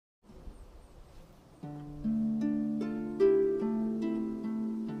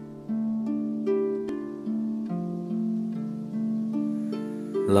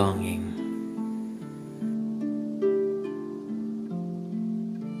longing.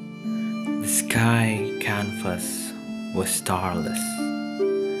 The sky canvas was starless,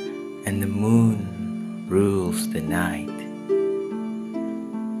 and the moon rules the night,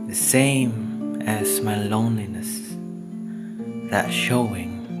 the same as my loneliness, that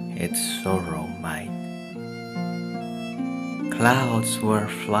showing its sorrow might. Clouds were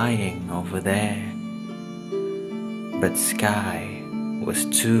flying over there, but sky was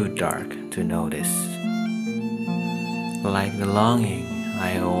too dark to notice, like the longing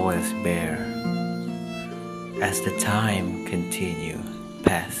I always bear as the time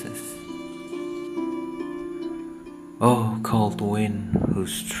passes. Oh, cold wind who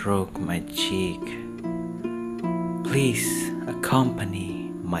stroke my cheek, please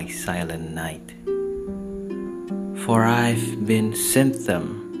accompany my silent night, for I've been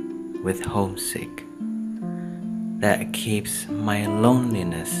symptom with homesick that keeps my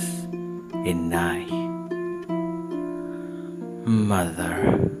loneliness in night.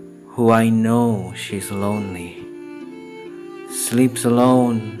 Mother, who I know she's lonely, sleeps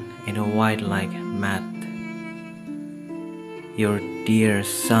alone in a white like mat. Your dear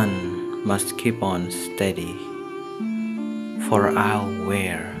son must keep on steady, for I'll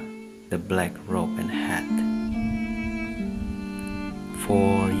wear the black robe and hat.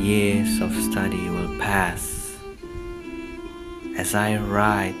 4 years of study will pass as I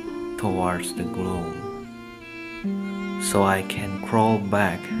ride towards the gloom, so I can crawl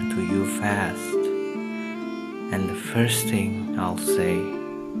back to you fast, and the first thing I'll say,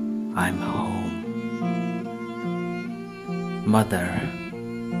 I'm home. Mother,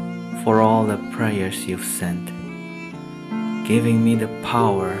 for all the prayers you've sent, giving me the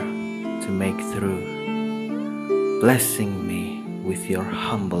power to make through, blessing me with your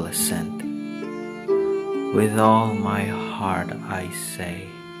humble assent. With all my heart I say,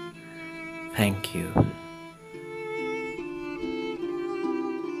 thank you.